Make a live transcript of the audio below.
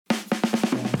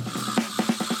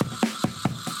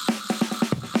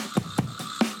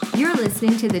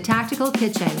listening to The Tactical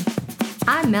Kitchen.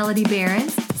 I'm Melody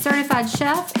Behrens, certified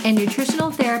chef and nutritional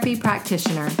therapy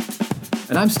practitioner.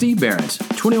 And I'm Steve Behrens,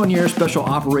 21-year special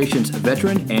operations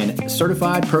veteran and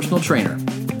certified personal trainer.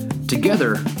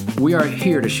 Together, we are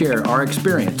here to share our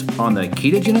experience on the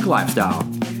ketogenic lifestyle.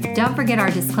 Don't forget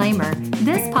our disclaimer.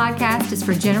 This podcast is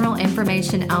for general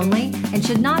information only and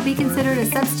should not be considered a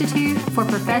substitute for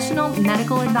professional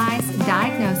medical advice,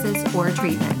 diagnosis, or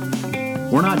treatment.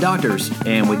 We're not doctors,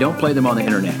 and we don't play them on the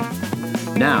internet.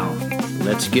 Now,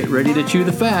 let's get ready to chew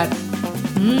the fat.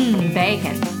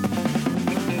 Bacon.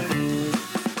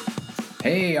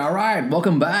 Hey, all right,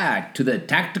 welcome back to the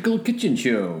Tactical Kitchen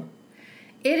Show.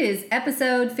 It is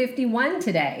episode 51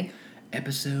 today.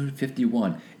 Episode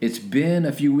 51. It's been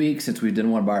a few weeks since we've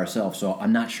done one by ourselves, so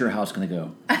I'm not sure how it's going to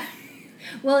go.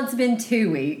 Well, it's been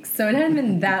 2 weeks, so it hasn't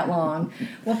been that long.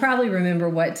 We'll probably remember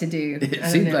what to do. It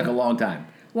seems like a long time.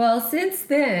 Well, since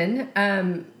then,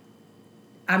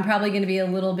 I'm probably going to be a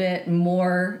little bit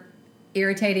more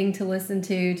irritating to listen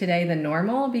to today than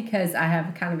normal because I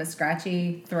have kind of a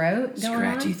scratchy throat going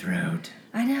on. Scratchy throat.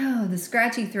 I know, the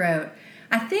scratchy throat.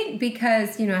 I think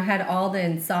because, I had all the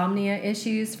insomnia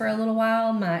issues for a little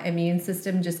while, my immune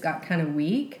system just got kind of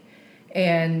weak.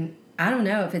 And I don't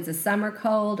know if it's a summer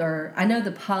cold or I know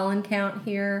the pollen count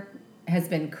here has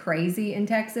been crazy in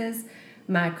Texas.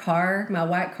 My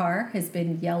white car has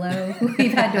been yellow.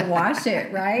 We've had to wash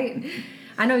it, right?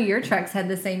 I know your trucks had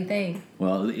the same thing.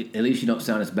 Well, at least you don't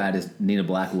sound as bad as Nina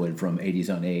Blackwood from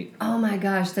 80s on 8. Oh my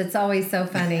gosh, that's always so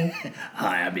funny.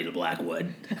 Hi, I'm Nina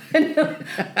Blackwood.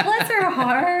 Bless her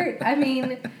heart. I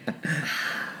mean,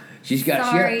 she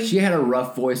had a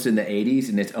rough voice in the 80s,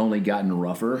 and it's only gotten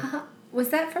rougher. Was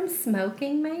that from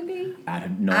smoking, maybe? I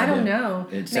don't know.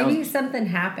 Maybe something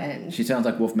happened. She sounds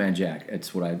like Wolfman Jack.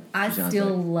 It's what I still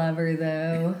love her,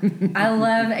 though. I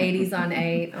love 80s on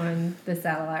 8 on the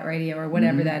satellite radio or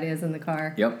whatever that is in the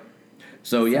car. Yep.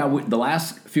 So the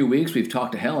last few weeks we've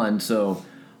talked to Helen,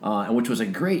 which was a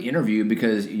great interview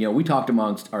because, we talked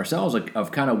amongst ourselves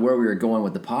of kind of where we were going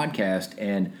with the podcast.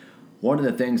 And one of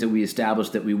the things that we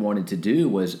established that we wanted to do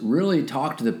was really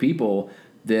talk to the people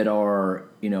that are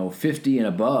 50 and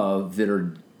above that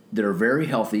are very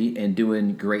healthy and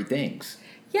doing great things.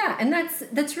 Yeah, and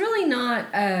that's really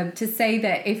not to say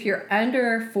that if you're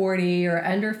under 40 or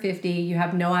under 50, you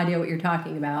have no idea what you're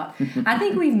talking about. I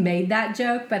think we've made that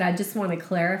joke, but I just want to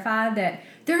clarify that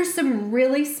there's some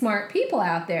really smart people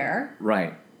out there,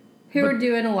 right, who are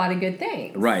doing a lot of good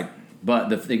things, right. But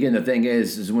the thing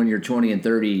is when you're 20 and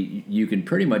 30, you can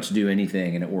pretty much do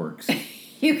anything and it works.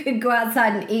 You could go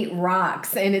outside and eat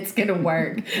rocks, and it's going to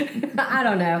work. I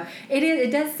don't know. It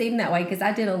does seem that way because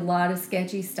I did a lot of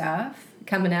sketchy stuff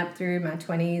coming up through my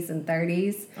 20s and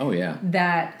 30s. Oh, yeah.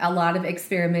 That a lot of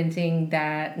experimenting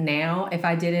that now, if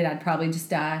I did it, I'd probably just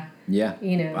die. Yeah.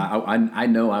 I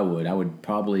know I would. I would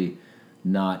probably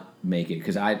not make it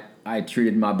because I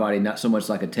treated my body not so much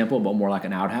like a temple, but more like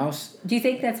an outhouse. Do you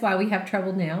think that's why we have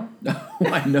trouble now?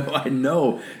 I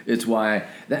know. It's why.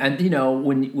 And,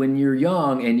 when you're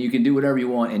young and you can do whatever you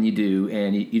want and you do,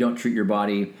 and you don't treat your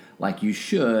body like you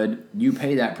should, you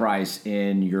pay that price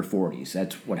in your 40s.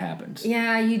 That's what happens.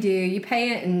 Yeah, you do. You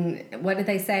pay it in, what did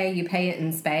they say? You pay it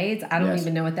in spades. I don't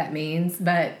even know what that means,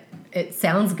 but it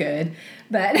sounds good.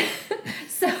 But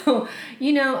so,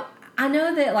 I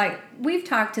know that we've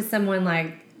talked to someone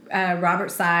like Robert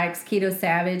Sykes, Keto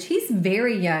Savage. He's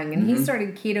very young, and he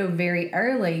started keto very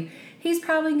early. He's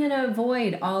probably going to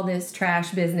avoid all this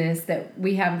trash business that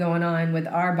we have going on with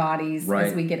our bodies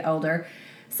as we get older.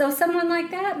 So someone like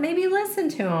that, maybe listen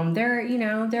to them.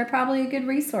 They're probably a good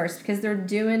resource because they're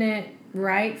doing it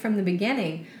right from the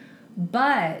beginning.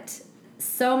 But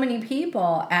so many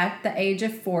people at the age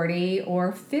of 40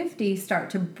 or 50 start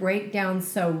to break down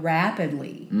so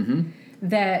rapidly.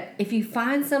 That if you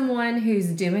find someone who's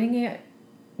doing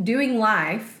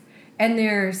life and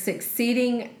they're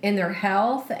succeeding in their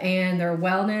health and their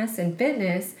wellness and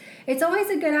fitness, it's always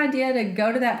a good idea to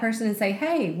go to that person and say,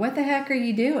 hey, what the heck are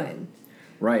you doing?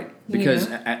 Right. Because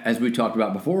as we talked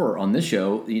about before on this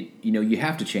show, you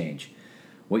have to change.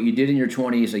 What you did in your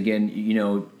 20s,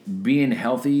 again, being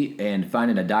healthy and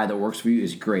finding a diet that works for you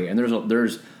is great. And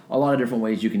there's a lot of different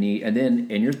ways you can eat. And then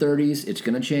in your 30s, it's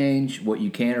going to change. What you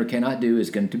can or cannot do is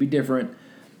going to be different.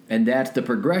 And that's the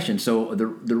progression. So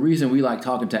the reason we like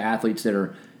talking to athletes that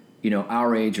are,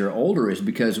 our age or older is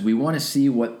because we want to see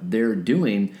what they're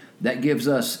doing. That gives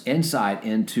us insight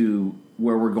into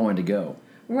where we're going to go.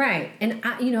 Right. And,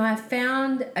 I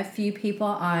found a few people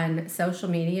on social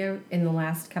media in the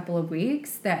last couple of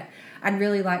weeks that I'd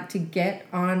really like to get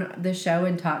on the show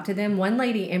and talk to them. One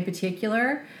lady in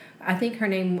particular I think her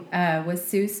name was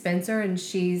Sue Spencer, and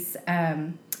she's,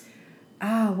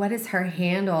 what is her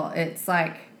handle? It's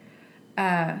like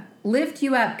Lift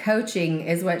You Up Coaching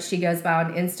is what she goes by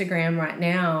on Instagram right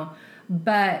now.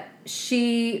 But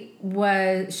she's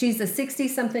a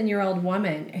 60-something-year-old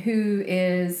woman who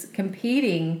is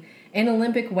competing in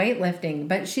Olympic weightlifting,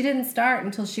 but she didn't start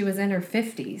until she was in her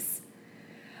 50s.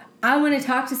 I want to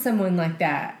talk to someone like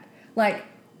that. Like,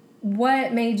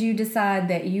 what made you decide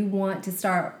that you want to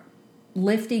start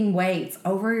lifting weights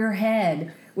over your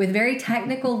head with very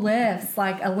technical lifts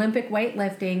like Olympic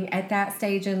weightlifting at that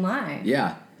stage in life?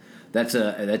 Yeah, that's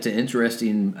an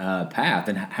interesting path.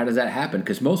 And how does that happen?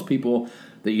 Because most people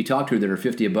that you talk to that are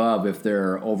 50 above, if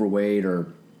they're overweight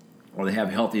or they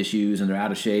have health issues and they're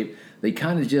out of shape, they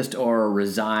kind of just are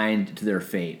resigned to their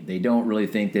fate. They don't really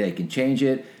think that they can change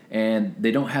it, and they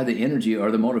don't have the energy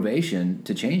or the motivation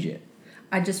to change it.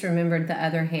 I just remembered the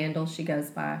other handle she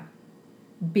goes by.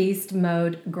 Beast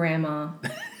Mode Grandma.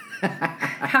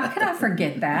 How could I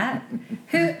forget that?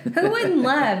 Who wouldn't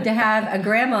love to have a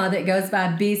grandma that goes by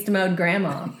Beast Mode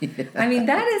Grandma? Yeah. I mean,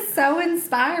 that is so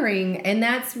inspiring, and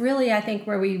that's really, I think,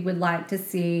 where we would like to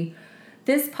see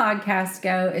this podcast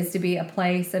go, is to be a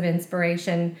place of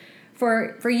inspiration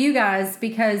for you guys,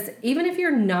 because even if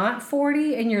you're not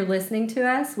 40 and you're listening to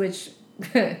us, which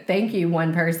thank you,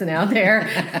 one person out there.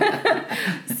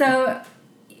 So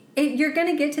you're going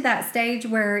to get to that stage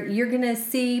where you're going to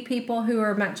see people who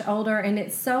are much older, and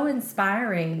it's so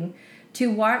inspiring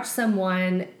to watch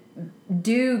someone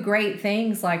do great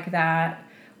things like that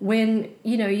when,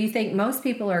 you think most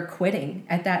people are quitting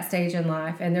at that stage in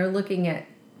life, and they're looking at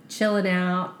chilling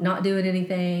out, not doing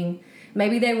anything.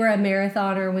 Maybe they were a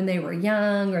marathoner when they were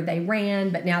young, or they ran,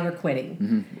 but now they're quitting.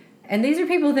 Mm-hmm. And these are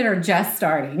people that are just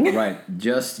starting. Right,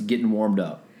 just getting warmed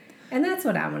up. And that's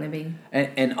what I want to be.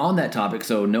 And on that topic,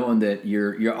 so knowing that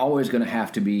you're always going to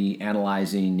have to be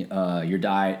analyzing your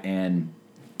diet and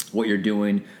what you're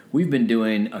doing, we've been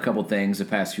doing a couple things the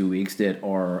past few weeks that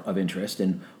are of interest.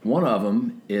 And one of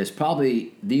them is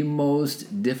probably the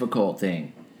most difficult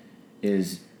thing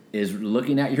is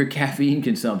looking at your caffeine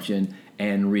consumption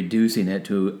and reducing it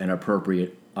to an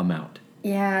appropriate amount.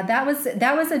 Yeah, that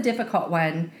was a difficult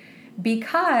one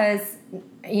because,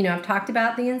 I've talked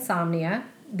about the insomnia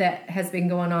that has been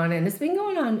going on, and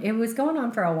it was going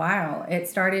on for a while. It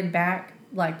started back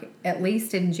like at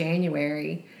least in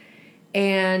January,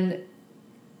 and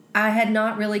I had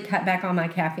not really cut back on my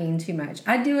caffeine too much.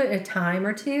 I'd do it a time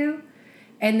or two,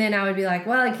 and then I would be like,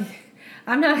 well,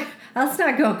 let's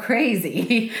not go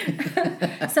crazy.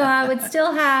 So I would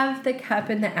still have the cup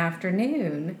in the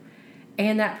afternoon,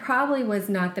 and that probably was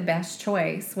not the best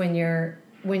choice when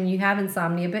you have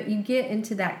insomnia, but you get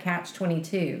into that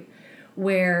catch-22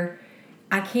 where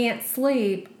I can't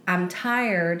sleep, I'm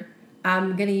tired,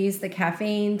 I'm going to use the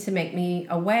caffeine to make me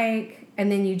awake,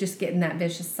 and then you just get in that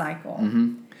vicious cycle.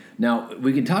 Mm-hmm. Now,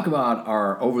 we can talk about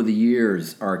over the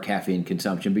years, our caffeine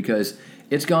consumption, because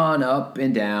it's gone up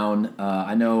and down.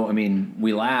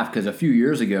 We laugh because a few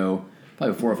years ago,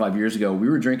 probably 4 or 5 years ago, we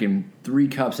were drinking 3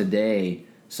 cups a day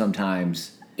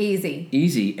sometimes.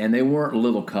 Easy, and they weren't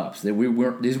little cups. These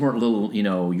weren't little,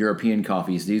 European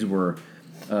coffees. These were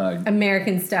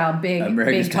American style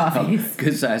big coffees,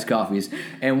 good sized coffees,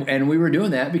 and we were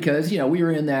doing that because we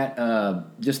were in that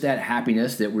just that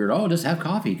happiness that we were just have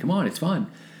coffee. Come on, it's fun.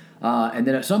 And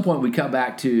then at some point we cut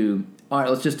back to all right,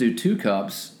 let's just do 2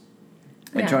 cups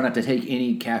and try not to take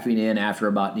any caffeine in after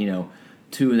about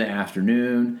 2 in the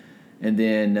afternoon. And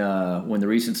then when the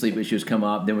recent sleep issues come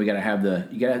up, then you got to have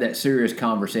that serious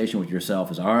conversation with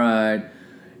yourself. Is all right,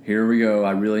 here we go.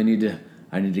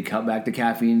 I need to cut back the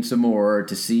caffeine some more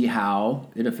to see how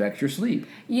it affects your sleep.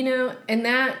 And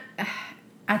that,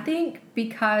 I think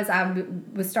because I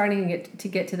was starting to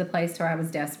get to the place where I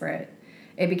was desperate,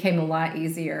 it became a lot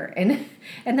easier. And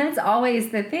that's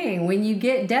always the thing. When you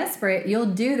get desperate, you'll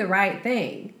do the right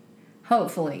thing,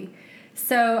 hopefully.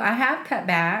 So I have cut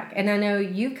back, and I know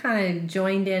you kind of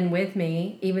joined in with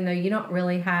me, even though you don't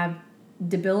really have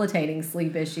debilitating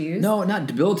sleep issues. No, not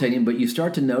debilitating, but you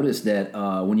start to notice that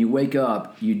when you wake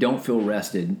up, you don't feel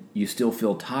rested. You still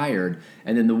feel tired.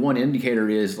 And then the one indicator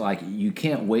is like you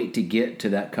can't wait to get to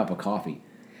that cup of coffee.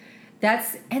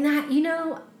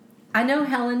 I know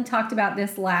Helen talked about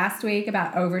this last week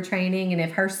about overtraining, and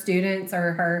if her students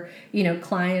or her,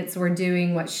 clients were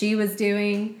doing what she was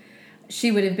doing, she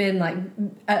would have been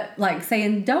like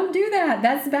saying, don't do that.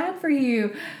 That's bad for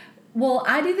you. Well,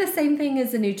 I do the same thing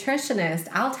as a nutritionist.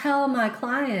 I'll tell my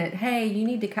client, hey, you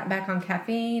need to cut back on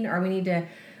caffeine, or we need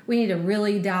to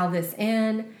really dial this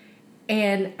in.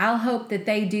 And I'll hope that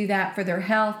they do that for their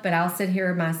health, but I'll sit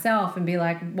here myself and be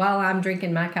like, while I'm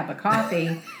drinking my cup of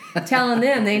coffee, telling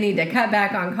them they need to cut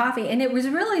back on coffee. And it was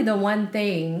really the one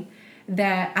thing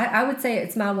that I would say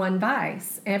it's my one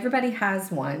vice. Everybody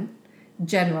has one,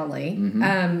 generally.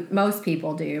 Most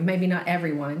people do, maybe not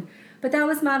everyone. But that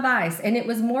was my vice. And it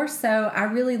was more so, I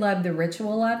really love the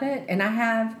ritual of it. And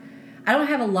I don't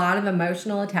have a lot of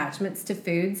emotional attachments to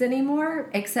foods anymore,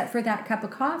 except for that cup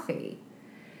of coffee.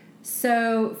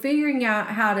 So figuring out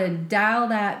how to dial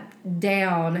that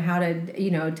down, how to,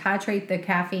 titrate the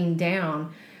caffeine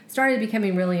down, started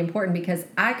becoming really important because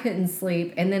I couldn't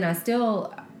sleep. And then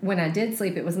when I did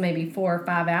sleep, it was maybe 4 or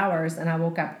 5 hours, and I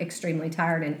woke up extremely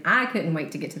tired, and I couldn't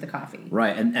wait to get to the coffee.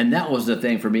 Right, and that was the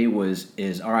thing for me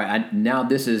is all right. Now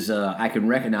this is I can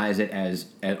recognize it as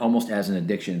almost as an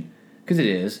addiction, because it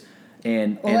is.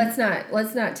 Let's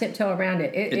not tiptoe around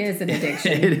it. It is an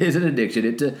addiction. It is an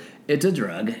addiction. It's a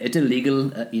drug. It's a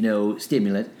legal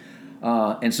stimulant.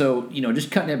 And so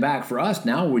just cutting it back for us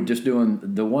now, we're just doing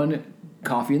the one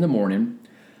coffee in the morning.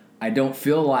 I don't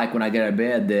feel like when I get out of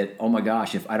bed that, oh my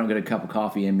gosh, if I don't get a cup of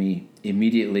coffee in me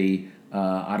immediately,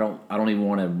 I don't even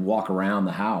want to walk around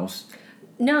the house.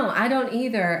 No, I don't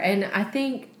either. And I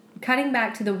think cutting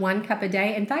back to the 1 cup a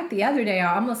day. In fact, the other day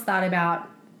I almost thought about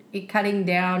cutting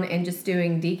down and just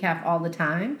doing decaf all the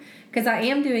time, because I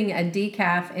am doing a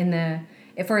decaf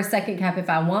for a second cup if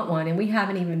I want one, and we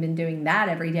haven't even been doing that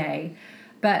every day.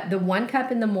 But the 1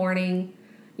 cup in the morning,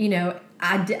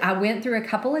 I went through a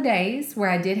couple of days where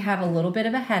I did have a little bit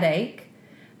of a headache.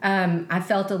 I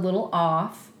felt a little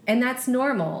off, and that's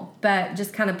normal, but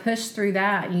just kind of push through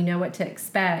that. You know what to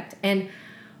expect. And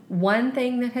one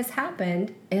thing that has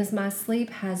happened is my sleep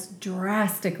has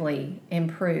drastically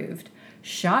improved.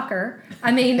 Shocker.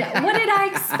 I mean, what did I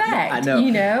expect? I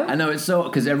know. It's so,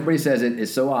 because everybody says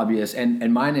it's so obvious,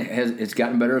 and mine it's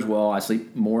gotten better as well. I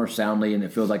sleep more soundly, and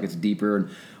it feels like it's deeper. And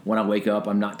when I wake up,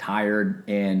 I'm not tired,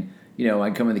 and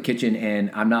I come in the kitchen and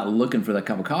I'm not looking for that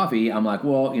cup of coffee. I'm like,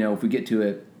 well, if we get to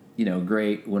it,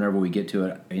 great. Whenever we get to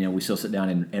it, we still sit down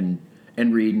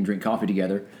and read and drink coffee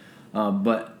together.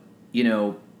 But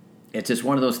it's just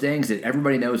one of those things that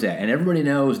everybody knows that, and everybody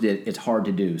knows that it's hard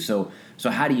to do. So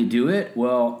how do you do it?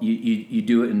 Well, you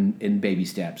do it in baby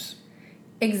steps.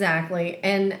 Exactly.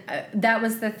 And that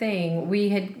was the thing. We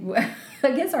had,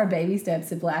 I guess our baby steps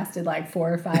have lasted like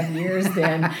 4 or 5 years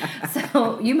then.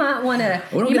 So you might want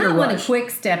to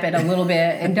quick step it a little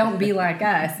bit and don't be like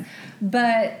us.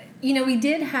 But, we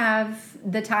did have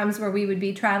the times where we would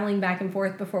be traveling back and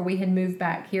forth before we had moved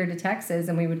back here to Texas,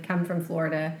 and we would come from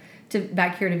Florida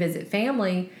back here to visit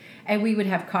family. And we would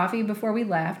have coffee before we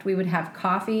left. We would have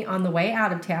coffee on the way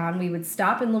out of town. We would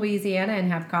stop in Louisiana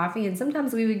and have coffee. And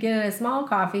sometimes we would get a small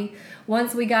coffee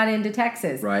once we got into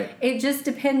Texas. Right. It just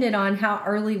depended on how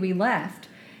early we left.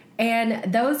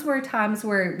 And those were times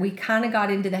where we kind of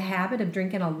got into the habit of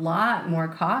drinking a lot more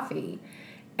coffee.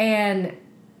 And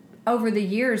over the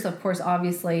years, of course,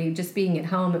 obviously, just being at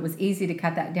home, it was easy to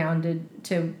cut that down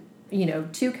to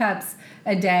 2 cups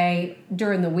a day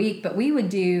during the week. But we would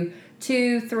do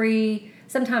 2, 3,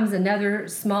 sometimes another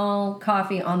small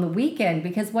coffee on the weekend,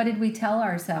 because what did we tell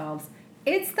ourselves?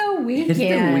 It's the weekend. It's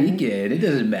the weekend. It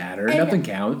doesn't matter. And nothing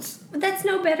counts. That's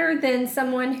no better than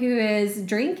someone who is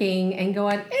drinking and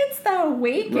going, it's the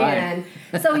weekend.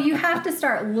 Right. So you have to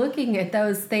start looking at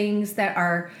those things that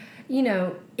are,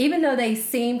 even though they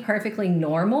seem perfectly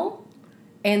normal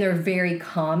and they're very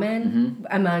common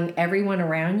among everyone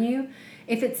around you,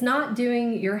 if it's not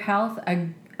doing your health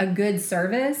a good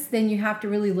service, then you have to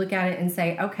really look at it and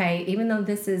say, okay, even though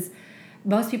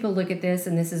most people look at this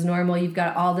and this is normal, you've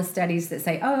got all the studies that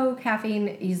say, oh, caffeine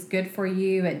is good for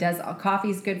you,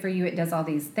 coffee is good for you, it does all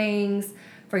these things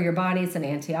for your body, it's an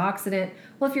antioxidant.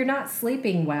 Well, if you're not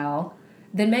sleeping well,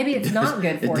 then maybe it's not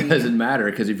good for you. It doesn't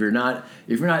matter, because if you're not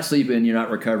sleeping, you're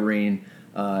not recovering,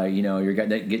 you're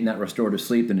getting that restorative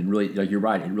sleep, then it really, you're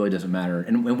right, it really doesn't matter.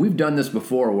 And we've done this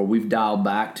before where we've dialed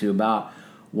back to about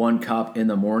 1 cup in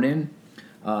the morning.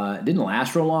 It didn't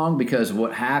last real long, because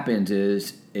what happens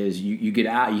is you get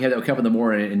out, you have that cup in the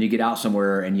morning, and you get out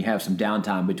somewhere and you have some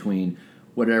downtime between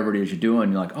whatever it is you're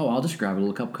doing. You're like, oh, I'll just grab a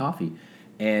little cup of coffee.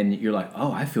 And you're like,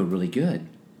 oh, I feel really good.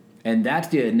 And that's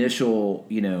the initial,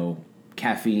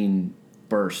 caffeine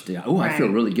burst. Oh, right. I feel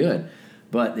really good.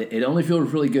 But it only feels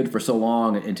really good for so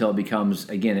long until it becomes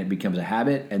a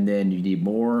habit, and then you need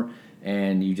more,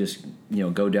 and you just,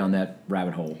 go down that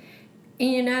rabbit hole.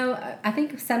 I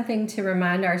think something to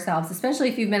remind ourselves, especially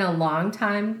if you've been a long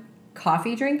time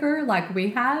coffee drinker like we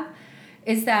have,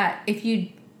 is that if you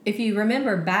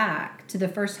remember back to the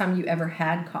first time you ever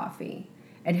had coffee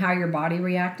and how your body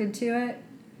reacted to it,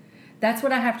 that's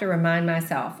what I have to remind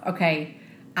myself. Okay,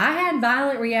 I had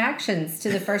violent reactions to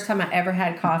the first time I ever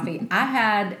had coffee. I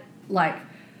had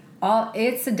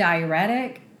it's a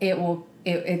diuretic.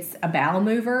 It's a bowel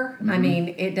mover. I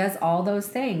mean, it does all those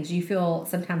things. You feel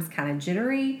sometimes kind of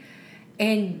jittery.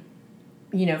 And,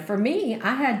 for me,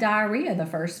 I had diarrhea the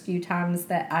first few times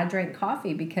that I drank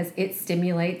coffee because it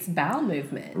stimulates bowel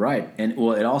movement. Right. And,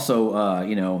 well, it also,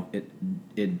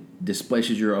 it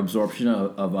displaces your absorption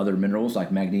of other minerals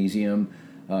like magnesium,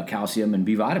 calcium, and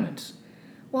B vitamins.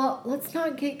 Well, let's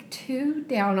not get too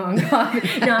down on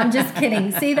coffee. No, I'm just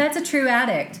kidding. See, that's a true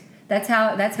addict. That's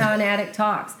how an addict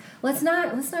talks. Let's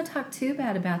not talk too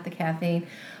bad about the caffeine.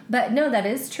 But no, that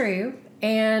is true.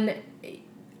 And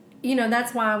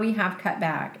that's why we have cut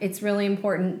back. It's really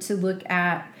important to look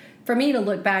back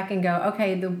and go,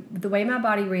 okay, the way my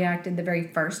body reacted the very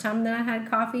first time that I had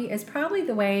coffee is probably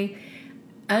the way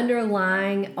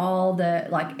underlying all the,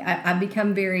 I've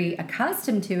become very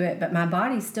accustomed to it, but my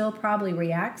body still probably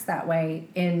reacts that way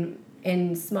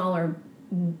in smaller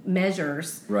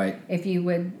measures. Right. If you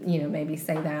would, maybe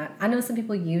say that. I know some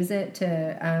people use it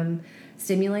to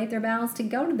stimulate their bowels to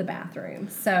go to the bathroom.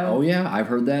 So. Oh yeah, I've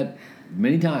heard that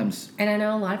many times. And I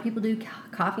know a lot of people do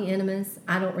coffee enemas.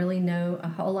 I don't really know a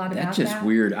whole lot about that. That's just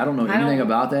weird. I don't know anything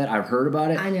about that. I've heard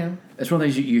about it. I know. That's one of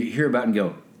the things you hear about and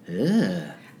go,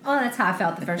 ugh. Oh, that's how I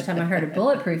felt the first time I heard of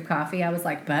bulletproof coffee. I was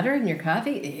like, butter in your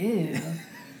coffee? Ew.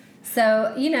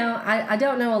 So, I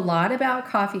don't know a lot about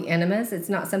coffee enemas. It's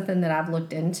not something that I've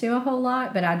looked into a whole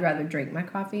lot, but I'd rather drink my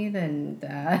coffee than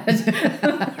that.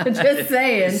 Just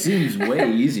saying. It seems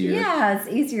way easier. Yeah, it's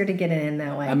easier to get it in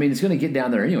that way. I mean, it's going to get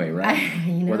down there anyway, right?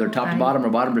 Whether top to bottom or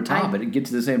bottom to top, it gets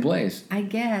to the same place. I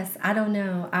guess. I don't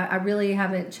know. I really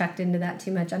haven't checked into that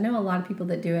too much. I know a lot of people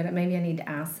that do it. Maybe I need to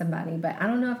ask somebody, but I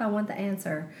don't know if I want the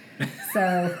answer.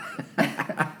 So.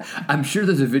 I'm sure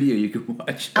there's a video you can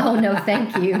watch. Oh, no,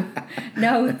 thank you.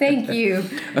 No, thank you.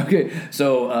 Okay,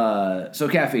 so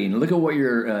caffeine. Look at what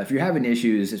if you're having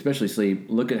issues, especially sleep,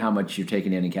 look at how much you're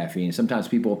taking in caffeine. Sometimes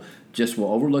people just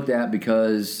will overlook that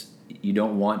because you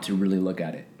don't want to really look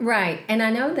at it. Right, and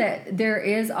I know that there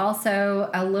is also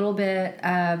a little bit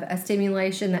of a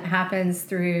stimulation that happens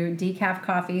through decaf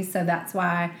coffee, so that's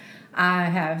why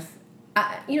I'm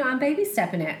baby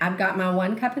stepping it. I've got my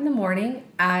 1 cup in the morning.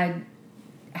 I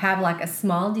have a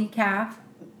small decaf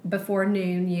before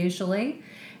noon usually,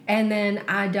 and then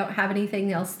I don't have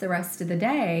anything else the rest of the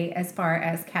day as far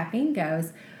as caffeine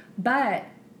goes. But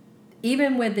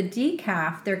even with the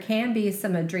decaf, there can be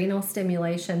some adrenal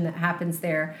stimulation that happens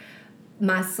there.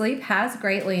 My sleep has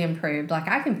greatly improved.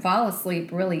 I can fall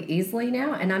asleep really easily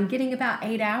now, and I'm getting about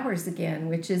 8 hours again,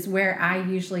 which is where I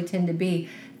usually tend to be.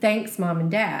 Thanks, Mom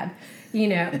and Dad.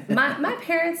 My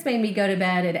parents made me go to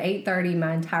bed at 8:30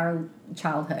 my entire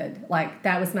childhood.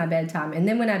 That was my bedtime. And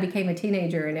then when I became a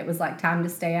teenager and it was time to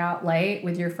stay out late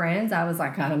with your friends, I was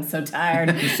like, God, I'm so tired.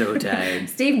 I'm so tired.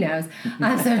 Steve knows.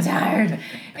 I'm so tired.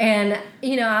 And,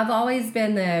 I've always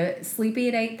been the sleepy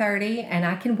at 8:30 and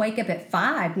I can wake up at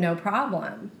 5, no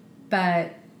problem.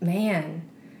 But, man,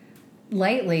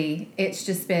 lately it's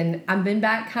just been, I've been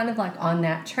back kind of on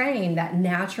that train, that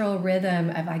natural rhythm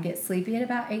of I get sleepy at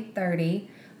about 8:30.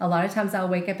 A lot of times I'll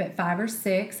wake up at 5 or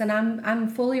 6 and I'm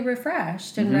fully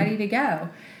refreshed and ready to go.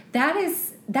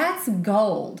 That's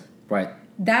gold. Right.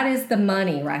 That is the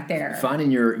money right there.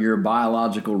 Finding your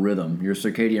biological rhythm, your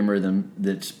circadian rhythm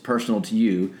that's personal to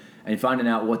you, and finding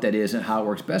out what that is and how it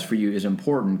works best for you is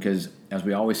important because, as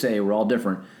we always say, we're all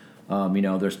different.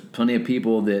 There's plenty of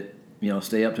people that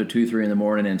stay up to 2, 3 in the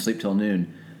morning and sleep till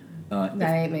noon. That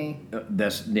ain't me.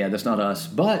 That's not us.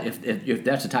 But if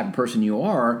that's the type of person you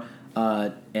are,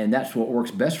 and that's what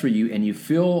works best for you, and you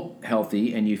feel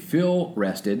healthy and you feel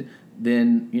rested,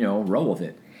 then roll with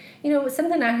it.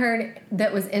 Something I heard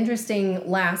that was interesting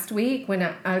last week when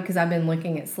because I've been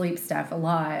looking at sleep stuff a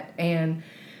lot, and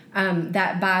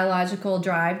that biological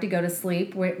drive to go to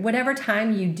sleep, whatever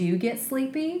time you do get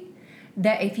sleepy,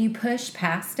 that if you push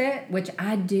past it, which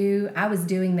I was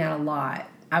doing that a lot.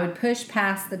 I would push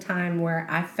past the time where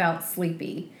I felt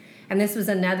sleepy. And this was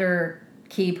another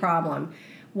key problem.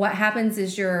 What happens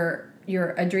is your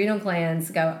adrenal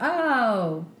glands go,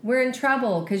 oh, we're in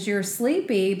trouble because you're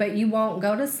sleepy, but you won't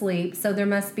go to sleep, so there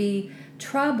must be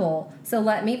trouble. So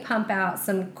let me pump out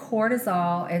some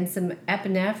cortisol and some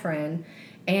epinephrine,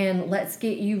 and let's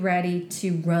get you ready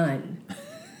to run.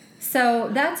 So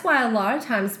that's why a lot of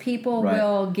times people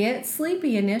will get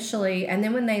sleepy initially, and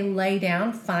then when they lay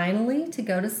down finally to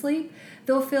go to sleep,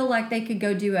 they'll feel like they could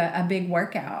go do a big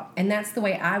workout, and that's the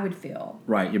way I would feel.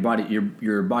 Right,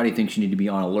 your body thinks you need to be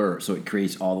on alert, so it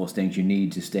creates all those things you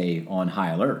need to stay on high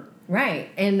alert. Right.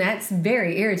 And that's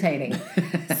very irritating.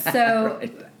 So,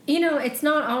 Right. It's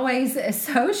not always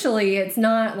socially, it's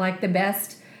not like the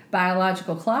best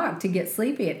biological clock to get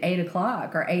sleepy at 8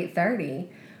 o'clock or 8:30.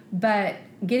 But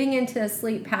getting into a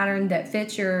sleep pattern that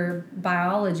fits your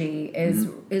biology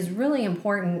is really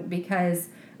important, because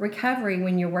recovery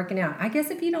when you're working out, I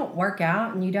guess if you don't work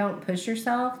out and you don't push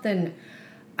yourself, then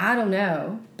I don't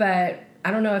know. But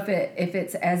I don't know if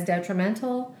it's as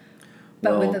detrimental.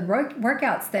 But with the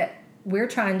workouts that we're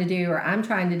trying to do, or I'm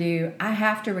trying to do, I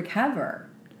have to recover.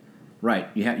 Right.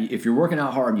 If you're working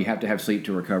out hard, you have to have sleep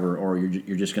to recover, or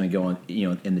you're just going to go on,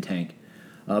 in the tank.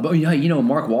 But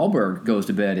Mark Wahlberg goes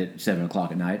to bed at 7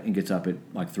 o'clock at night and gets up at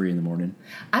like 3 in the morning.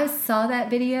 I saw that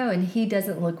video, and he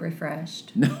doesn't look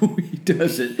refreshed. No, he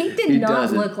doesn't. He did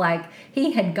not look like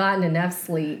he had gotten enough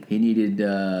sleep. He needed,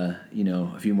 a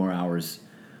few more hours.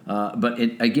 But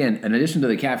again, in addition to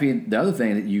the caffeine, the other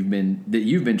thing that you've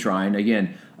been trying,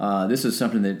 again, this is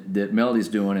something that Melody's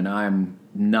doing, and I'm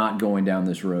not going down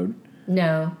this road.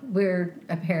 No, we're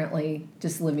apparently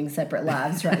just living separate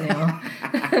lives right now.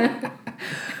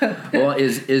 Well,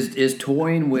 is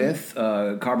toying with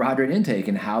carbohydrate intake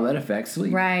and how that affects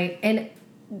sleep. Right. And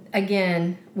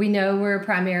again, we know we're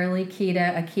primarily a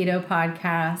keto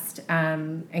podcast,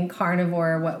 and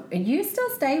carnivore. And you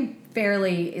still stay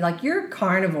fairly, like, you're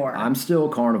carnivore. I'm still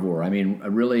carnivore. I mean,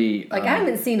 really... I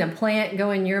haven't seen a plant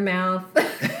go in your mouth.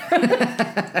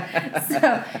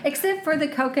 So, except for the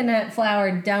coconut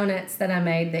flour donuts that I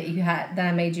made that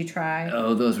I made you try.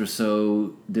 Oh, those were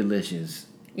so delicious.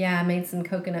 Yeah, I made some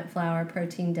coconut flour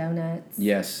protein donuts.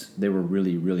 Yes, they were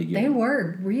really, really good. They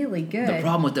were really good. The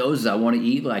problem with those is I want to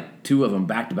eat like 2 of them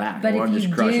back to back. But if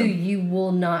you do, you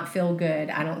will not feel good,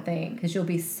 I don't think, because you'll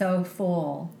be so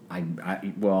full.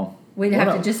 We'd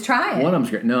have to just try it. One of them's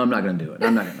great. No, I'm not going to do it.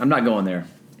 I'm not going there.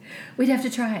 We'd have to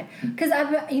try it, because I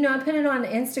put it on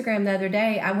Instagram the other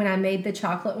day. When I made the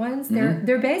chocolate ones,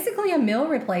 they're basically a meal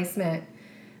replacement,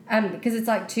 because it's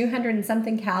like 200 and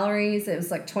something calories. It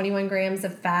was like 21 grams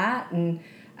of fat and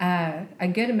a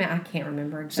good amount. I can't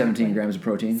remember exactly. 17 grams of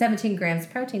protein. 17 grams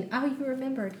of protein. Oh, you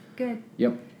remembered. Good.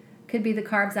 Yep. Could be the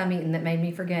carbs I'm eating that made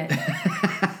me forget.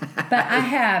 But I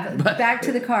have. Back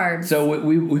to the carbs. So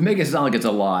we make it sound like it's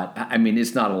a lot. I mean,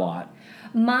 it's not a lot.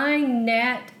 My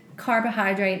net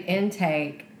carbohydrate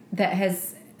intake that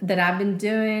I've been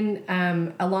doing,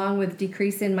 along with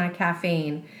decreasing my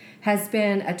caffeine, has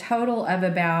been a total of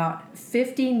about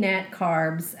 50 net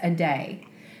carbs a day.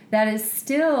 That is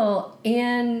still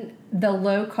in the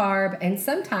low carb and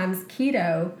sometimes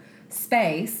keto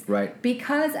space. Right.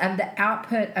 Because of the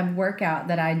output of workout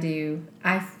that I do.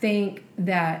 I think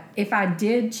that if I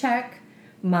did check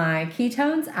my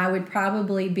ketones, I would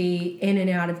probably be in and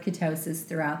out of ketosis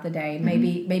throughout the day,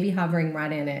 maybe hovering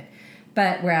right in it.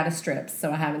 But we're out of strips,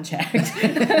 so I haven't checked.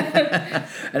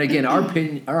 And again,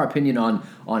 our opinion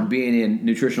on being in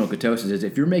nutritional ketosis is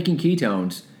if you're making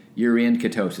ketones, you're in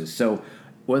ketosis. So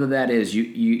whether that is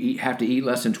you have to eat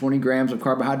less than 20 grams of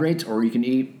carbohydrates, or you can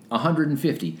eat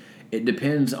 150, it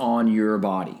depends on your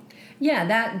body. Yeah,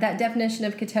 that definition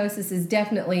of ketosis is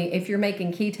definitely, if you're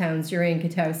making ketones, you're in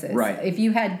ketosis. Right. If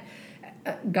you had,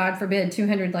 God forbid,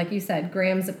 200, like you said,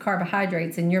 grams of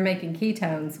carbohydrates and you're making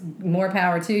ketones, more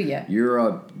power to you. You're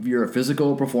a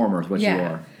physical performer is what you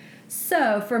are.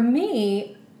 So for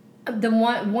me, the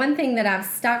one thing that I've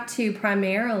stuck to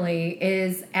primarily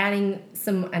is adding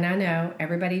some, and I know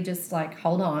everybody just like,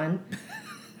 hold on.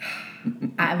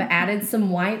 I've added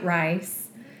some white rice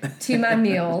to my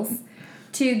meals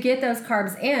to get those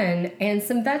carbs in, and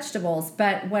some vegetables.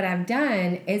 But what I've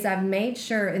done is I've made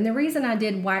sure, and the reason I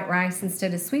did white rice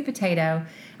instead of sweet potato,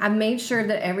 I've made sure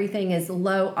that everything is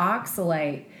low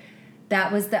oxalate.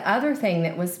 That was the other thing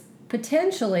that was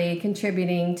potentially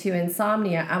contributing to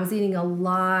insomnia. I was eating a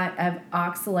lot of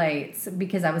oxalates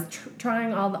because I was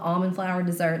trying all the almond flour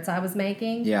desserts I was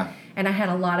making. Yeah. And I had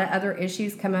a lot of other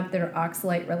issues come up that are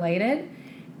oxalate related.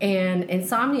 And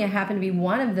insomnia happened to be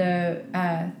one of the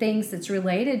things that's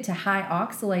related to high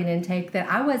oxalate intake that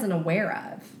I wasn't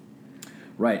aware of.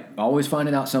 Right. Always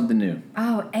finding out something new.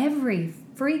 Oh, every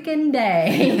freaking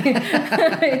day.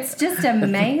 It's just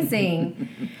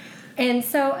amazing. And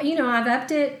so, I've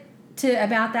upped it to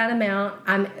about that amount.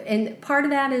 And part of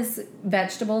that is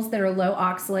vegetables that are low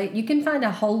oxalate. You can find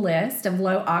a whole list of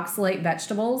low oxalate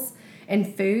vegetables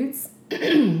and foods,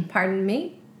 pardon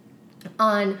me,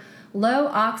 on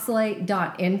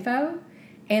lowoxalate.info,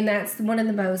 and that's one of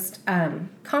the most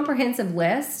comprehensive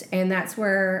lists, and that's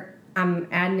where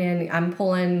I'm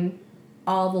pulling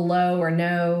all the low or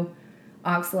no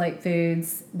oxalate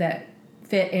foods that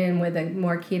fit in with a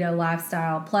more keto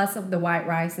lifestyle, plus of the white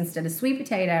rice instead of sweet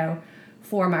potato,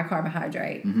 for my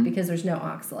carbohydrate because there's no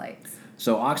oxalates.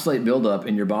 So oxalate buildup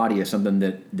in your body is something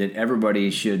that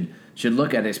everybody should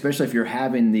look at, especially if you're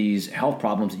having these health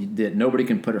problems that nobody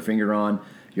can put a finger on.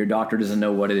 Your doctor doesn't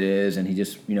know what it is, and he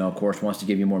just, of course, wants to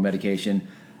give you more medication,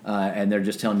 and they're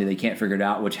just telling you they can't figure it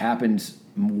out, which happens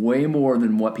way more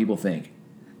than what people think.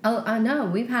 Oh, I know.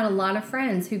 We've had a lot of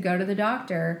friends who go to the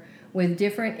doctor with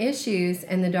different issues,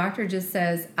 and the doctor just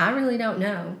says, I really don't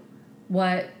know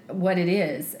what it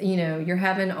is. You're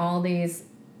having all these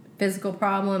physical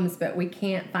problems, but we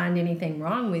can't find anything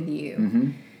wrong with you.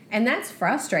 Mm-hmm. And that's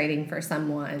frustrating for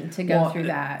someone to go through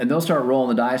that. And they'll start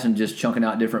rolling the dice and just chunking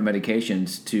out different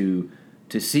medications to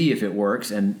see if it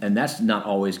works, and that's not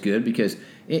always good because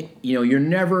you're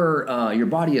never your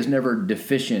body is never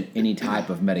deficient any type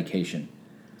of medication.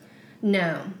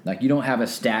 No. Like you don't have a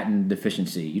statin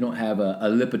deficiency, you don't have a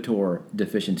Lipitor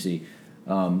deficiency.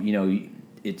 That's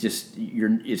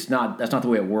not the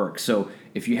way it works. So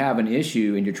if you have an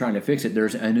issue and you're trying to fix it,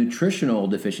 there's a nutritional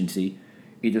deficiency,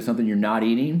 either something you're not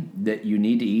eating that you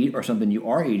need to eat or something you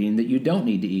are eating that you don't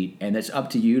need to eat, and it's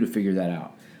up to you to figure that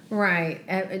out. Right.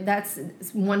 That's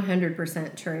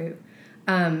 100% true.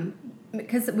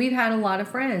 Because we've had a lot of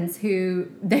friends who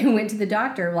they went to the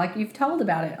doctor, like you've told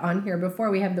about it on here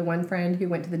before. We have the one friend who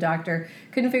went to the doctor,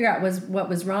 couldn't figure out what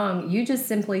was wrong. You just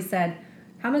simply said,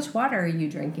 how much water are you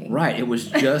drinking? Right. It was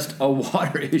just a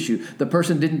water issue. The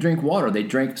person didn't drink water. They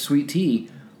drank sweet tea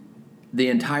the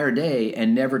entire day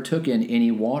and never took in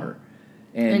any water.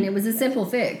 And it was a simple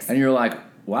fix. And you're like,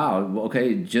 wow,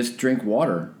 okay, just drink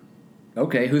water.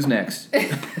 Okay, who's next?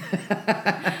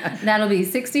 That'll be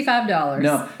 $65.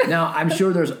 No, now I'm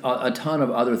sure there's a ton of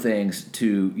other things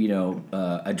to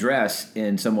address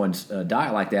in someone's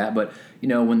diet like that. But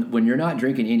when you're not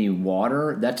drinking any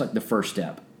water, that's like the first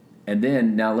step. And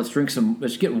then now let's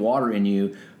get water in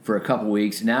you for a couple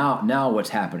weeks. Now what's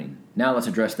happening? Now let's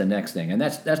address the next thing, and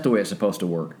that's the way it's supposed to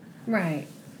work. Right.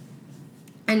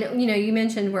 And you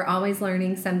mentioned we're always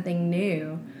learning something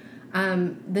new.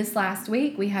 This last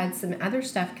week, we had some other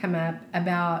stuff come up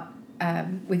about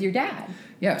with your dad.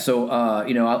 Yeah, so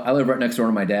I live right next door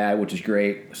to my dad, which is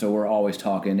great. So we're always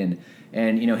talking,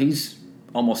 and he's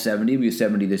almost 70. He'll be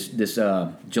 70 this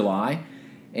July,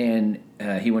 and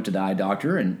he went to the eye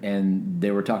doctor, and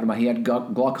they were talking about he had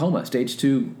glaucoma, stage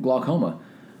 2 glaucoma.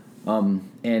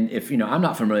 And if I'm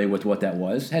not familiar with what that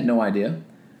was, had no idea.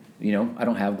 I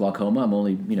don't have glaucoma. I'm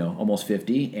only, almost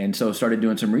 50. And so started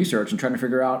doing some research and trying to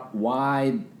figure out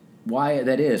why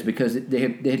that is, because they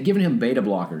had given him beta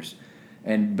blockers,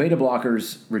 and beta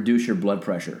blockers reduce your blood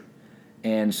pressure.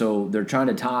 And so they're trying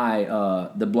to tie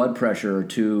the blood pressure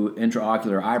to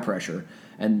intraocular eye pressure.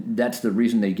 And that's the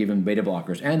reason they gave him beta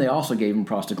blockers. And they also gave him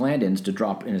prostaglandins to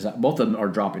drop in his eye. Both of them are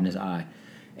dropped in his eye.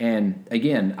 And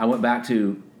again, I went back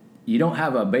to, you don't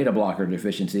have a beta blocker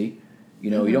deficiency. You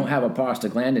don't have a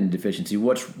prostaglandin deficiency.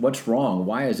 What's wrong?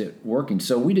 Why is it working?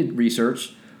 So we did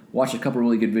research, watched a couple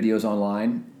really good videos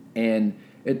online, and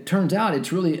it turns out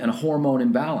it's really a hormone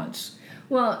imbalance.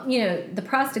 Well, the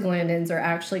prostaglandins are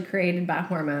actually created by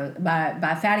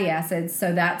by fatty acids.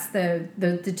 So that's the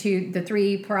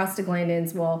three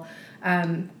prostaglandins will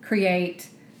create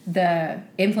the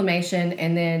inflammation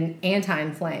and then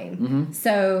anti-inflame. Mm-hmm.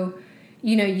 So,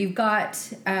 you've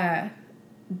got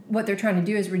what they're trying to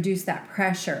do is reduce that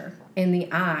pressure in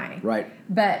the eye. Right.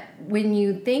 But when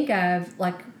you think of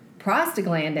like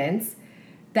prostaglandins,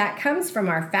 that comes from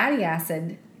our fatty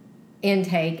acid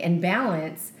intake and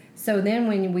balance. So then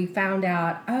when we found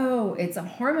out, it's a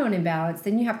hormone imbalance,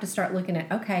 then you have to start looking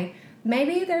at, okay,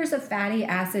 maybe there's a fatty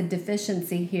acid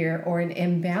deficiency here or an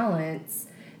imbalance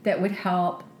that would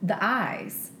help the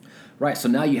eyes. Right. So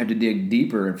now you have to dig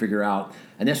deeper and figure out,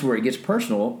 and that's where it gets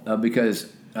personal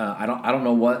because I don't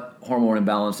know what hormone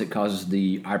imbalance that causes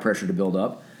the eye pressure to build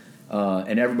up,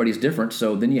 and everybody's different.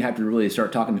 So then you have to really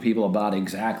start talking to people about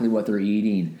exactly what they're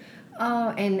eating.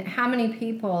 Oh, and how many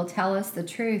people tell us the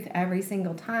truth every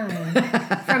single time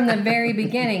from the very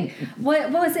beginning?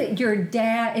 What was it? Your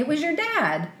dad? It was your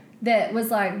dad that was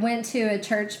like, went to a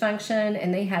church function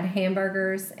and they had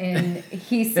hamburgers, and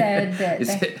he said that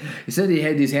he said he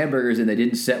had these hamburgers and they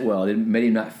didn't set well. It made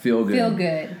him not feel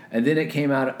good. And then it came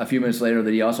out a few minutes later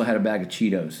that he also had a bag of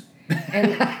Cheetos.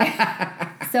 And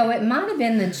so it might have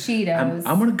been the Cheetos.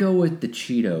 I'm going to go with the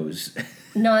Cheetos.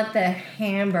 Not the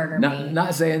hamburger meat.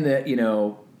 Not saying that,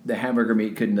 the hamburger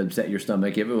meat couldn't upset your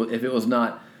stomach. If it was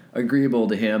not agreeable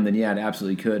to him, then yeah, it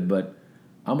absolutely could. But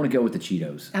I'm going to go with the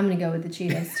Cheetos. I'm going to go with the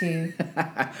Cheetos, too.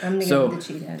 I'm going to go with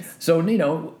the Cheetos. So,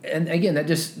 and again, that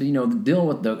just, dealing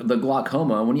with the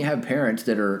glaucoma, when you have parents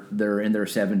that are in their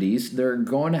 70s, they're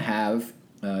going to have,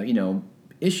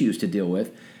 issues to deal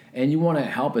with. and you want to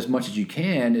help as much as you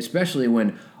can, especially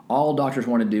when all doctors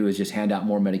want to do is just hand out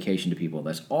more medication to people.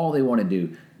 That's all they want to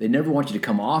do. They never want you to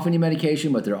come off any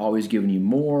medication, but they're always giving you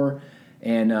more.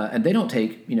 And they don't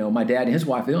take, my dad and his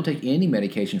wife, they don't take any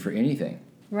medication for anything.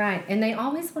 Right. And they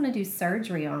always want to do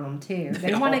surgery on them, too.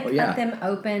 They want to cut them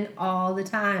open all the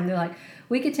time. They're like,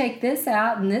 we could take this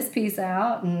out and this piece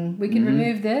out, and we can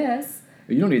remove this.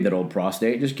 You don't need that old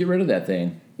prostate. Just get rid of that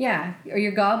thing. Yeah. Or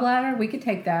your gallbladder, we could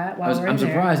take that while we're in there. I'm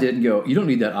surprised they didn't go, you don't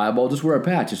need that eyeball. Just wear a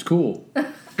patch. It's cool.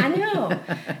 I know.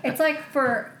 It's like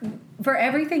for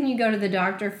everything you go to the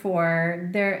doctor for,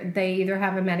 they either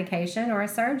have a medication or a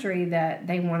surgery that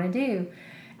they want to do.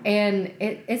 And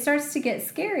it starts to get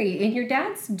scary. And your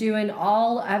dad's doing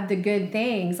all of the good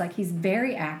things. Like, he's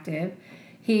very active.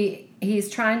 He's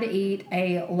trying to eat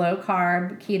a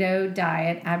low-carb keto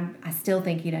diet. I still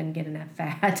think he doesn't get enough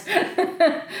fat.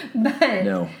 But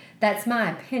no. That's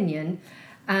my opinion.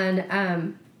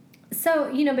 And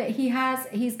so, but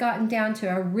he's gotten down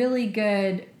to a really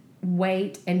good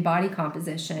weight and body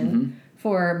composition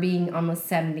for being almost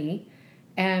 70.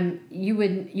 And you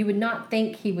would not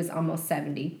think he was almost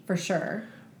 70 for sure.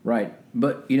 Right.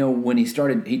 But, when he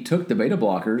took the beta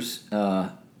blockers,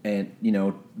 and,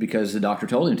 because the doctor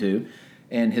told him to,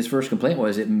 and his first complaint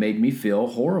was, it made me feel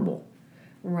horrible.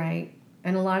 Right.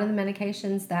 And a lot of the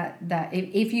medications that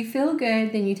if you feel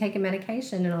good, then you take a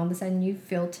medication and all of a sudden you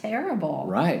feel terrible.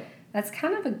 Right. That's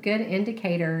kind of a good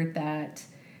indicator that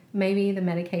maybe the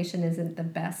medication isn't the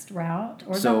best route,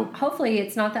 or hopefully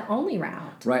it's not the only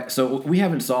route. Right. So we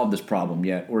haven't solved this problem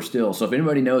yet. So if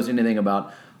anybody knows anything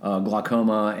about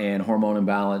glaucoma and hormone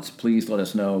imbalance, please let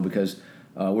us know, because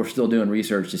we're still doing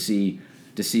research to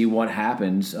see what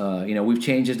happens. We've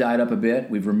changed his diet up a bit.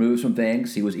 We've removed some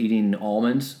things. He was eating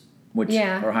almonds, which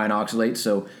are high in oxalates.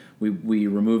 So we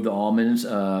removed the almonds,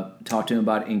 talked to him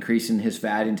about increasing his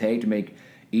fat intake to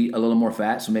eat a little more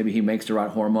fat, so maybe he makes the right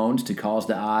hormones to cause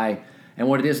the eye. And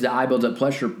what it is, the eye builds up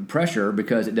pressure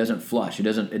because it doesn't flush. It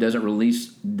doesn't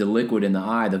release the liquid in the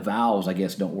eye. The valves, I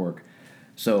guess, don't work.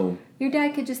 So your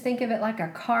dad could just think of it like a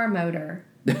car motor,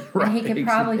 right, and he could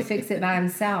probably fix it by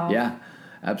himself. Yeah,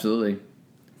 absolutely.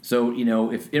 So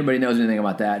if anybody knows anything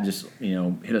about that, just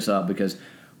hit us up, because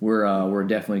we're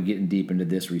definitely getting deep into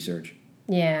this research.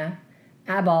 Yeah.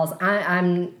 Eyeballs.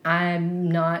 I'm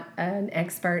not an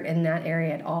expert in that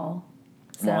area at all.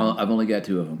 So. Well, I've only got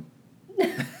 2 of them.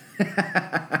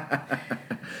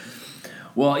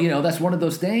 Well, that's one of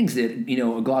those things that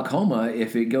glaucoma,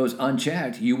 if it goes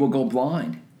unchecked, you will go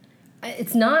blind.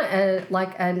 It's not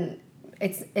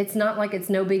it's not like it's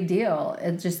no big deal.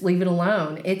 It's just leave it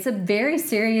alone. It's a very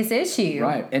serious issue.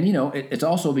 Right, and it's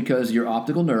also because your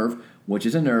optical nerve, which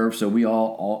is a nerve, so we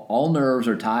all nerves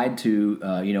are tied to,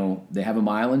 they have a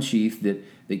myelin sheath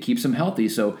that keeps them healthy.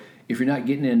 So if you're not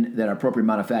getting in that appropriate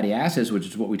amount of fatty acids, which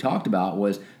is what we talked about,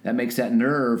 that makes that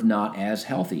nerve not as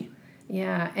healthy.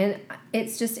 Yeah, and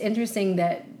it's just interesting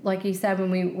that, like you said,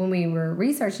 when we were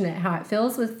researching it, how it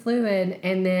fills with fluid,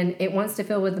 and then it wants to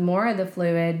fill with more of the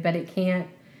fluid, but it can't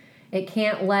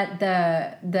let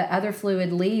the other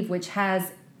fluid leave, which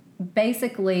has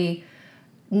basically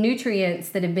nutrients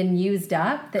that have been used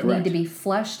up that Correct. need to be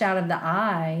flushed out of the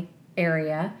eye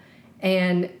area.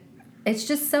 And it's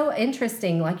just so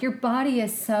interesting. Like, your body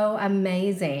is so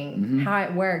amazing how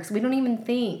it works. We don't even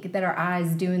think that our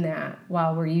eye's doing that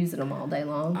while we're using them all day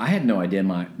long. I had no idea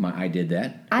my eye did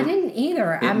that. I didn't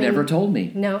either. It never told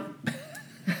me. No.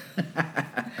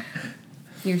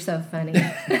 You're so funny.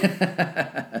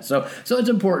 So it's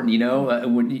important,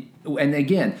 and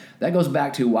again, that goes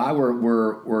back to why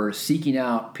we're seeking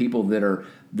out people that are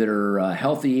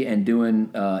healthy and doing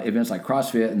events like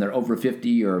CrossFit, and they're over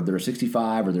 50 or they're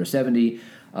 65 or they're 70,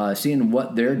 seeing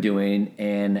what they're doing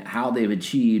and how they've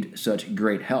achieved such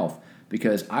great health.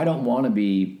 Because I don't want to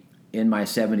be in my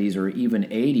 70s or even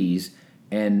 80s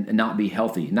and not be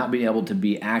healthy, not be able to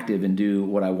be active and do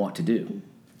what I want to do.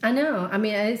 I know. I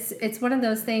mean, it's one of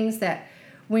those things that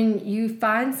when you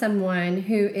find someone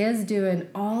who is doing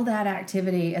all that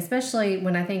activity, especially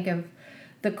when I think of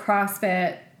the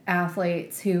CrossFit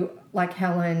athletes who, like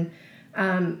Helen,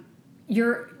 those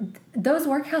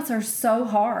workouts are so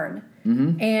hard.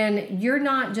 And you're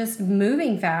not just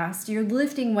moving fast, you're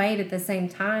lifting weight at the same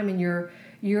time, and your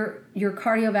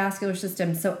cardiovascular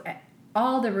system. So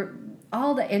all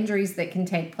the injuries that can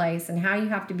take place, and how you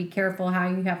have to be careful, how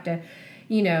you have to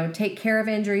take care of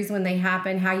injuries when they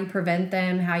happen, how you prevent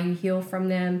them, how you heal from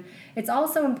them. It's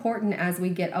also important as we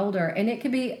get older, and it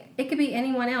could be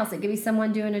anyone else. It could be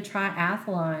someone doing a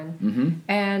triathlon,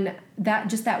 and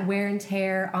that wear and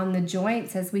tear on the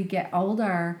joints as we get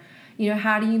older.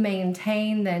 How do you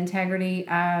maintain the integrity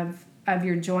of of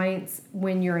your joints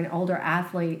when you're an older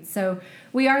athlete. So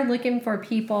we are looking for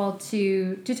people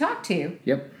to talk to.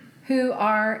 Yep. Who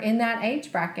are in that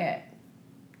age bracket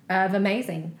of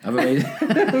amazing. and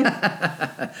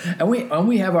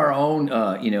we have our own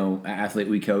athlete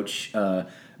we coach,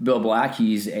 Bill Black.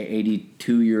 He's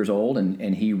 82 years old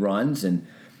and he runs and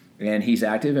he's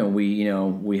active, and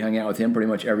we hung out with him pretty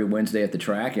much every Wednesday at the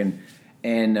track, and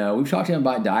we've talked to him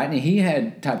about diet, and he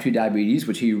had type 2 diabetes,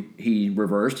 which he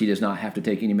reversed. He does not have to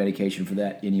take any medication for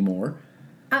that anymore.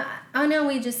 I know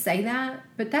we just say that,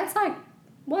 but that's like,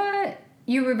 what?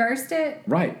 You reversed it?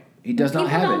 Right. He does not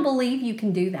have it. People don't believe you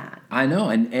can do that. I know,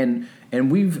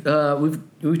 and we've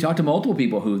talked to multiple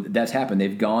people who that's happened.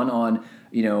 They've gone on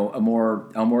a more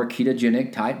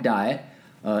ketogenic type diet,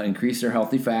 increase their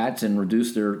healthy fats and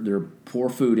reduce their poor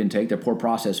food intake, their poor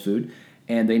processed food,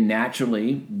 and they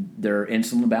naturally, their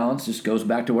insulin balance just goes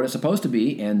back to what it's supposed to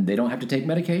be, and they don't have to take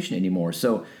medication anymore.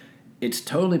 So it's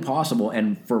totally possible,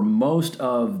 and for most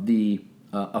of the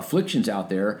afflictions out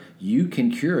there, you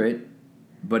can cure it,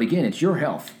 but again, it's your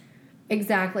health.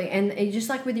 Exactly, and just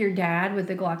like with your dad with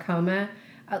the glaucoma,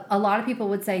 a lot of people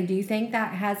would say, do you think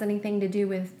that has anything to do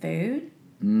with food?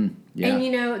 Yeah.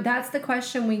 And, that's the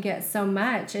question we get so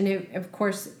much. And, of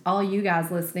course, all you guys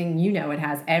listening, it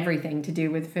has everything to do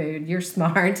with food. You're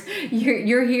smart.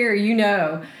 You're here,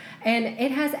 And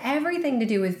it has everything to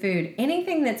do with food.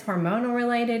 Anything that's hormonal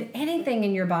related, anything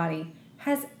in your body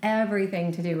has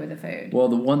everything to do with the food. Well,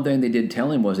 the one thing they did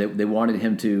tell him was they wanted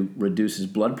him to reduce his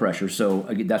blood pressure. So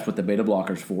that's what the beta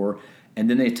blocker's for. And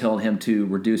then they told him to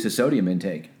reduce his sodium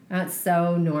intake. That's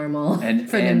so normal for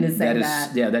them to say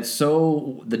that. Yeah, that's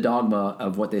so the dogma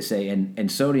of what they say.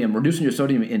 And sodium, reducing your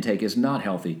sodium intake is not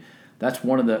healthy.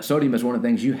 Sodium is one of the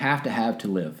things you have to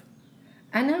live.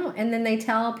 I know. And then they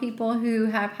tell people who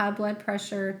have high blood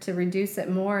pressure to reduce it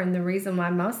more. And the reason why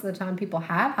most of the time people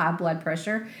have high blood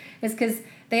pressure is because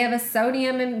they have a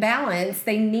sodium imbalance.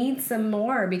 They need some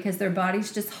more because their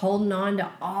body's just holding on to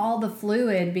all the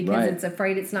fluid because it's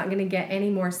afraid it's not going to get any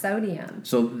more sodium.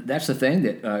 So that's the thing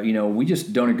that, we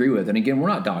just don't agree with. And again, we're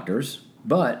not doctors,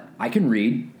 but I can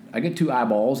read. I get 2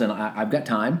 eyeballs and I've got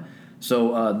time.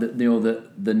 So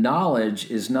the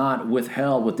knowledge is not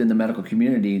withheld within the medical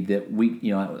community that we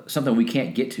something we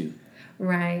can't get to.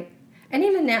 Right, and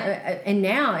even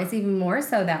now it's even more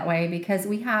so that way because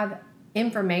we have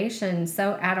information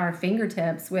so at our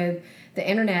fingertips with the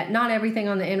internet. Not everything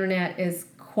on the internet is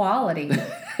quality,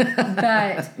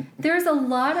 but there's a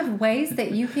lot of ways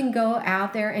that you can go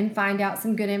out there and find out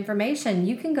some good information.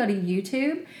 You can go to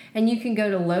YouTube and you can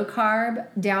go to Low Carb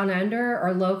Down Under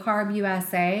or Low Carb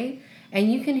USA. And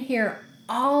you can hear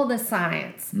all the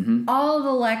science, all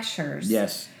the lectures.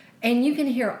 Yes. And you can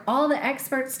hear all the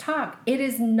experts talk. It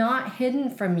is not hidden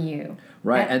from you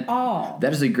at all.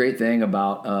 That is a great thing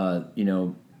about,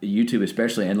 YouTube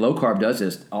especially. And Low Carb does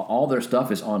this. All their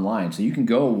stuff is online. So you can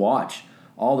go watch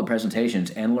all the presentations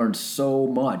and learn so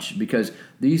much because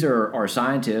these are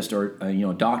scientists or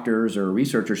doctors or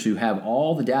researchers who have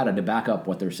all the data to back up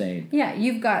what they're saying. Yeah,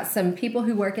 you've got some people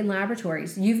who work in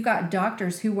laboratories. You've got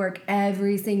doctors who work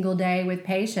every single day with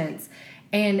patients,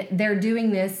 and they're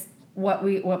doing this what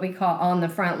we call on the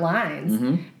front lines.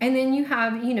 And then you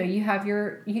have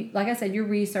your like I said, your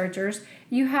researchers.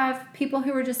 You have people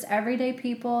who are just everyday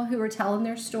people who are telling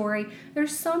their story.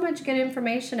 There's so much good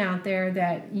information out there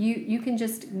that you can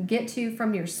just get to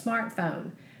from your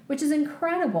smartphone, which is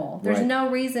incredible. There's no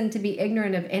reason to be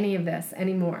ignorant of any of this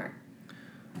anymore.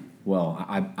 Well,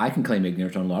 I can claim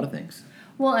ignorance on a lot of things.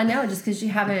 Well, I know, just because you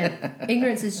haven't,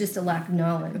 ignorance is just a lack of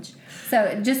knowledge.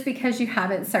 So just because you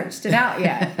haven't searched it out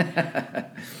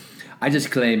yet. I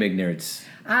just claim ignorance.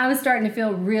 I was starting to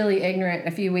feel really ignorant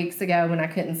a few weeks ago when I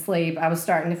couldn't sleep. I was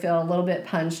starting to feel a little bit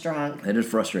punch drunk. It is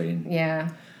frustrating.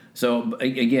 Yeah. So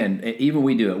again, even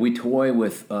we do it. We toy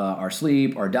with our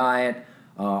sleep, our diet,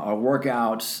 our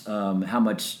workouts, how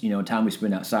much time we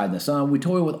spend outside in the sun. We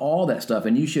toy with all that stuff,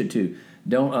 and you should too.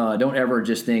 Don't ever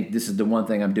just think this is the one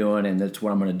thing I'm doing and that's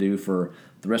what I'm going to do for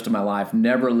the rest of my life.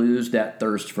 Never lose that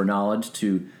thirst for knowledge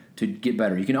to get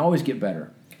better. You can always get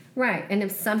better. Right. And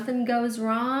if something goes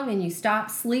wrong and you stop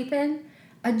sleeping,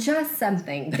 adjust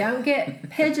something. Don't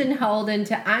get pigeonholed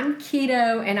into I'm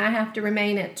keto and I have to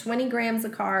remain at 20 grams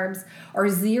of carbs or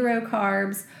 0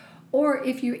 carbs. Or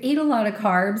if you eat a lot of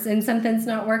carbs and something's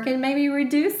not working, maybe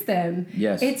reduce them.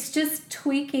 Yes. It's just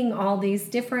tweaking all these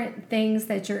different things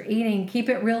that you're eating. Keep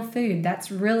it real food.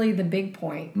 That's really the big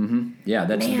point. Yeah,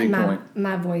 that's the big point.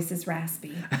 My voice is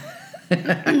raspy.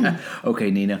 Okay,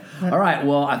 Nina. All right,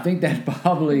 well, I think that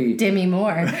probably... Demi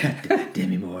Moore.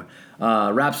 Demi Moore.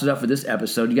 Wraps it up for this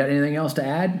episode. You got anything else to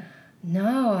add?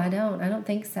 No, I don't. I don't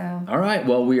think so. All right.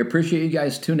 Well, we appreciate you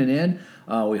guys tuning in.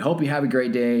 We hope you have a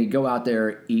great day. Go out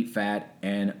there, eat fat,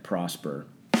 and prosper.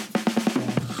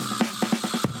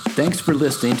 Thanks for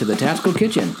listening to The Tactical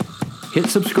Kitchen. Hit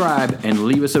subscribe and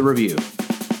leave us a review.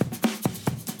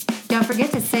 Don't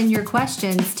forget to send your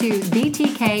questions to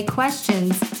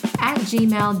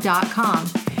btkquestions@gmail.com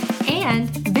and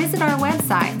visit our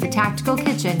website,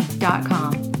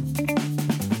 thetacticalkitchen.com.